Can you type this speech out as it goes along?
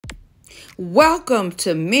Welcome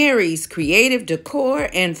to Mary's Creative Decor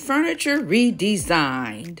and Furniture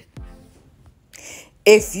Redesigned.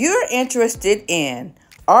 If you're interested in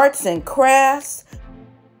arts and crafts,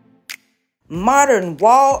 modern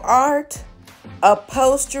wall art,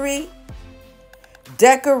 upholstery,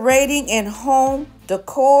 decorating and home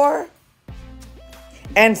decor,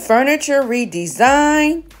 and furniture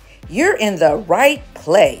redesign, you're in the right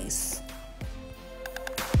place.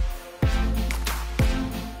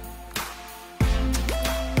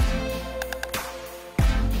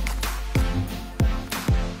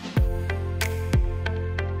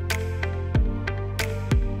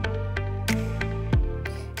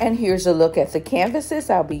 And here's a look at the canvases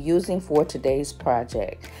I'll be using for today's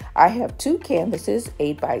project. I have two canvases,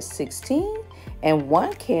 8 by 16, and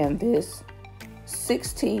one canvas,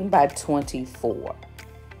 16 by 24.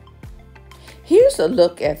 Here's a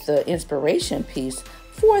look at the inspiration piece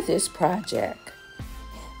for this project.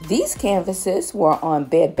 These canvases were on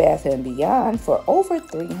Bed Bath & Beyond for over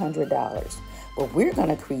 $300, but we're going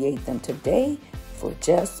to create them today for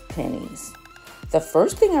just pennies. The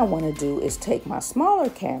first thing I want to do is take my smaller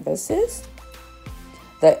canvases,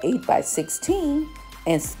 the 8 by 16,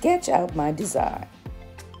 and sketch out my design.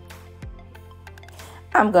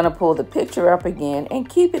 I'm going to pull the picture up again and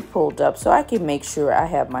keep it pulled up so I can make sure I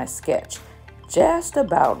have my sketch just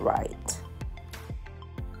about right.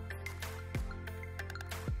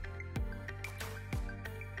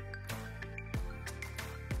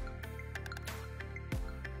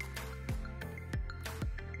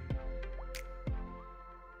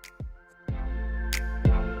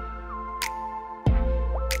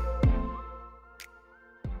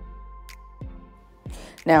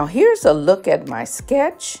 Now here's a look at my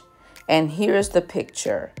sketch, and here's the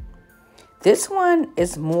picture. This one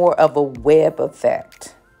is more of a web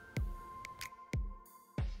effect.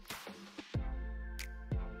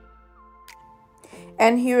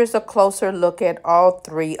 And here's a closer look at all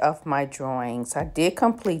three of my drawings. I did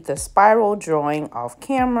complete the spiral drawing off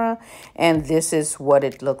camera, and this is what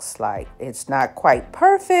it looks like. It's not quite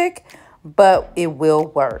perfect, but it will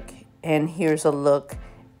work. And here's a look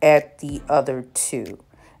at the other two.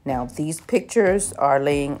 Now these pictures are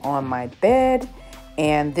laying on my bed,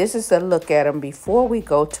 and this is a look at them before we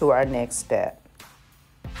go to our next step.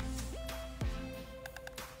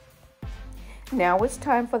 Now it's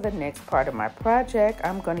time for the next part of my project.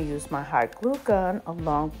 I'm going to use my hot glue gun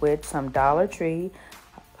along with some Dollar Tree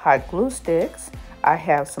hot glue sticks. I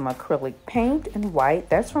have some acrylic paint in white,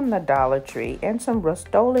 that's from the Dollar Tree, and some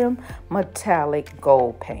Rust-Oleum metallic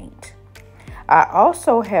gold paint. I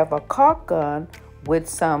also have a caulk gun with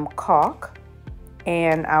some caulk,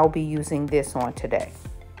 and I'll be using this on today.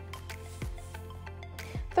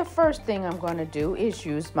 The first thing I'm going to do is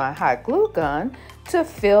use my hot glue gun to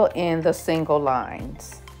fill in the single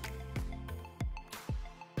lines.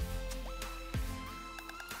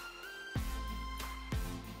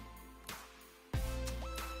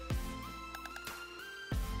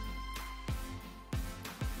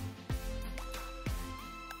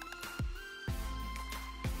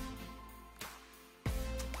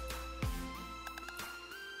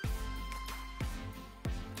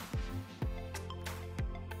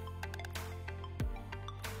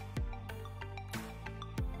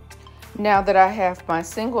 Now that I have my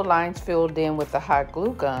single lines filled in with the hot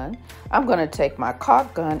glue gun, I'm going to take my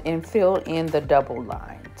caulk gun and fill in the double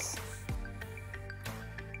lines.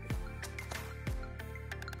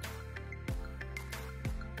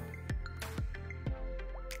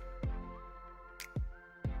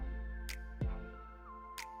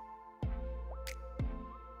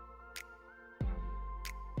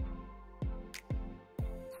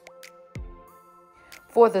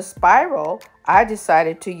 For the spiral, I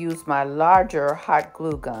decided to use my larger hot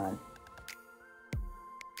glue gun.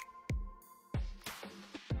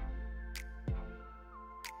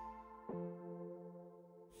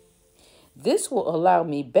 This will allow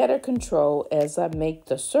me better control as I make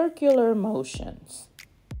the circular motions.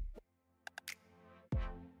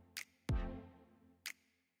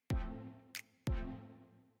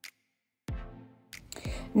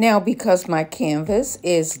 Now, because my canvas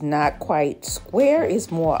is not quite square, it's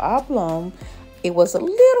more oblong, it was a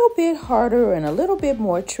little bit harder and a little bit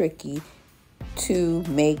more tricky to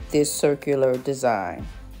make this circular design.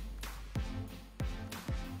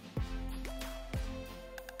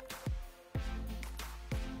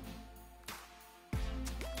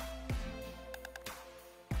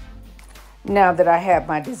 Now that I have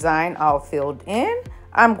my design all filled in,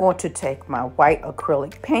 I'm going to take my white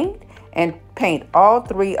acrylic paint and paint all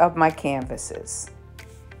three of my canvases.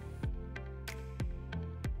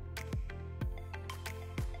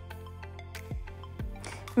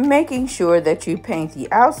 making sure that you paint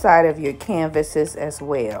the outside of your canvases as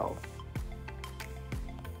well.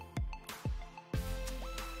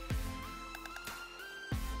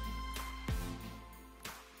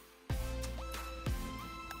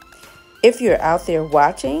 If you're out there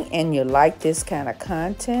watching and you like this kind of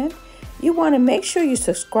content, you want to make sure you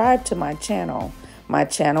subscribe to my channel. My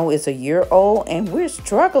channel is a year old and we're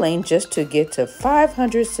struggling just to get to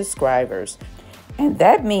 500 subscribers. And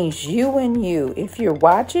that means you and you. If you're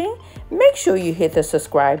watching, make sure you hit the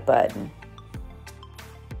subscribe button.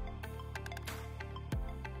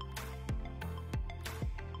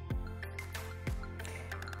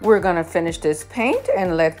 We're going to finish this paint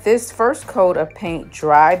and let this first coat of paint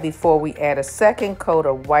dry before we add a second coat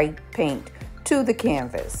of white paint to the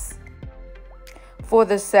canvas. For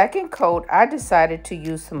the second coat, I decided to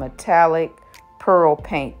use some metallic pearl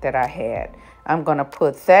paint that I had. I'm going to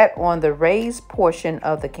put that on the raised portion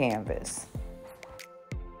of the canvas.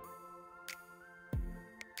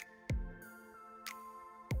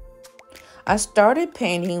 I started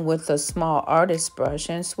painting with a small artist brush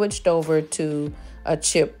and switched over to a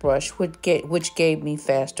chip brush, which gave me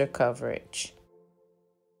faster coverage.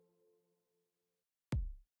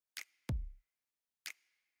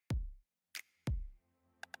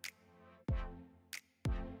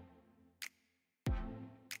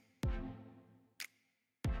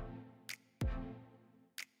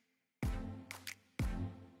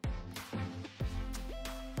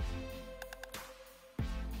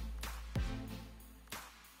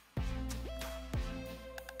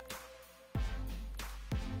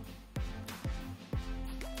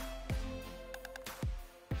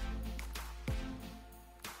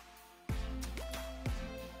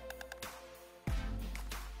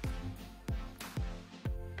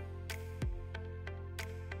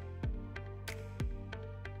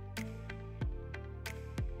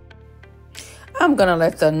 I'm going to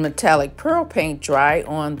let the metallic pearl paint dry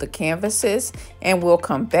on the canvases and we'll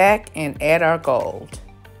come back and add our gold.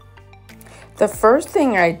 The first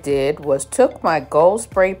thing I did was took my gold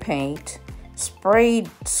spray paint, sprayed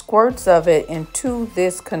squirts of it into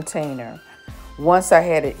this container. Once I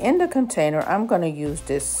had it in the container, I'm going to use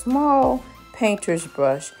this small painter's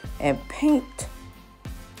brush and paint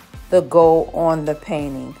the gold on the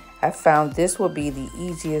painting. I found this would be the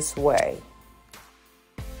easiest way.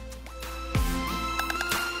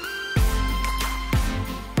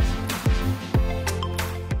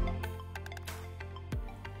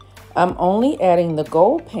 I'm only adding the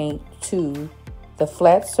gold paint to the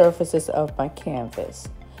flat surfaces of my canvas.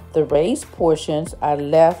 The raised portions, I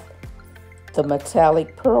left the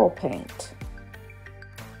metallic pearl paint.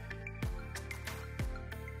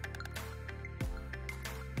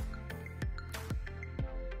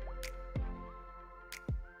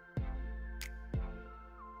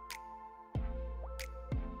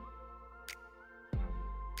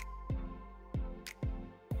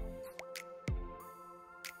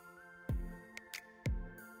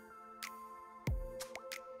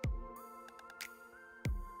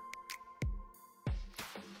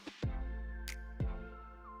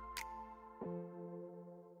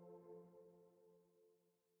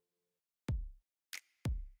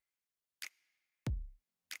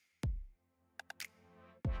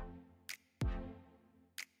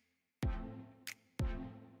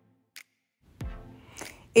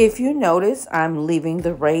 If you notice, I'm leaving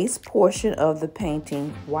the raised portion of the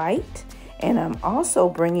painting white, and I'm also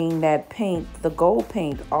bringing that paint, the gold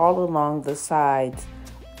paint, all along the sides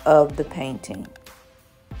of the painting.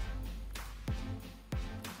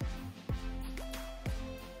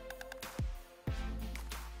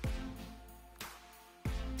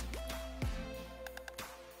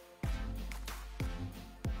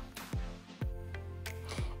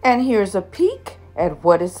 And here's a peek at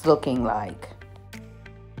what it's looking like.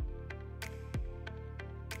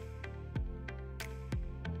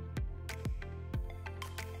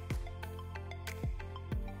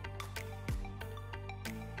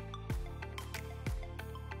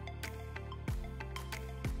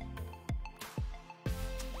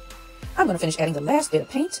 I'm going to finish adding the last bit of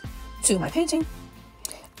paint to my painting.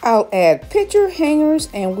 I'll add picture hangers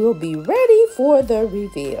and we'll be ready for the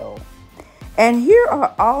reveal. And here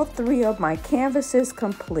are all three of my canvases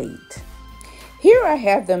complete. Here I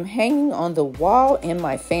have them hanging on the wall in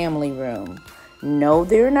my family room. No,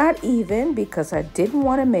 they're not even because I didn't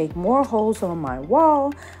want to make more holes on my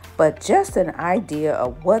wall, but just an idea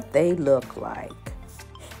of what they look like.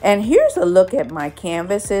 And here's a look at my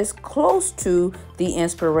canvases close to the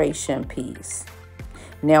inspiration piece.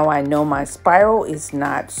 Now I know my spiral is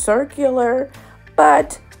not circular,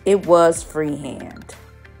 but it was freehand.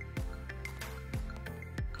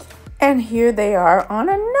 And here they are on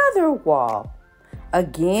another wall.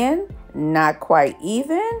 Again, not quite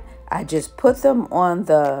even. I just put them on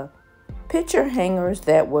the picture hangers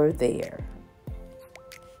that were there.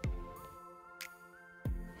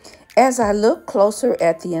 As I looked closer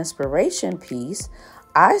at the inspiration piece,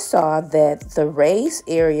 I saw that the raised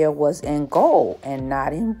area was in gold and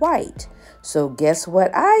not in white. So guess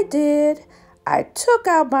what I did? I took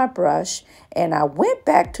out my brush and I went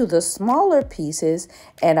back to the smaller pieces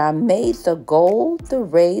and I made the gold the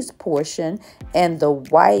raised portion and the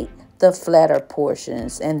white the flatter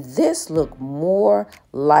portions. And this looked more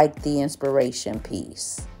like the inspiration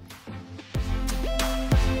piece.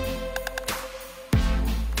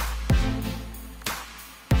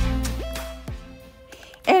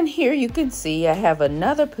 And here you can see I have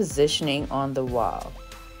another positioning on the wall.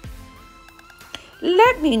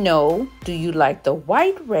 Let me know, do you like the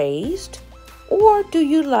white raised or do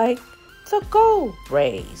you like the gold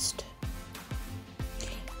raised?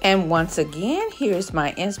 And once again, here's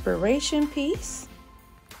my inspiration piece.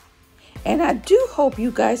 And I do hope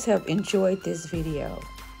you guys have enjoyed this video.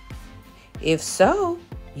 If so,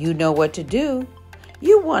 you know what to do.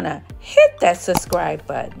 You want to hit that subscribe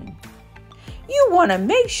button. You want to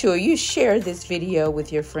make sure you share this video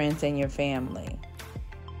with your friends and your family.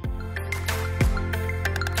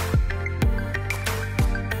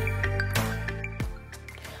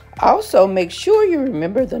 Also, make sure you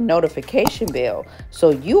remember the notification bell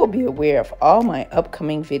so you will be aware of all my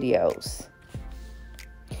upcoming videos.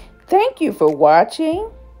 Thank you for watching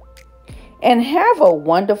and have a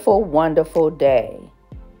wonderful, wonderful day.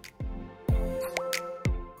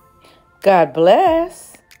 God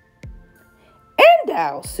bless. And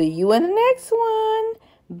I'll see you in the next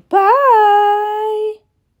one. Bye.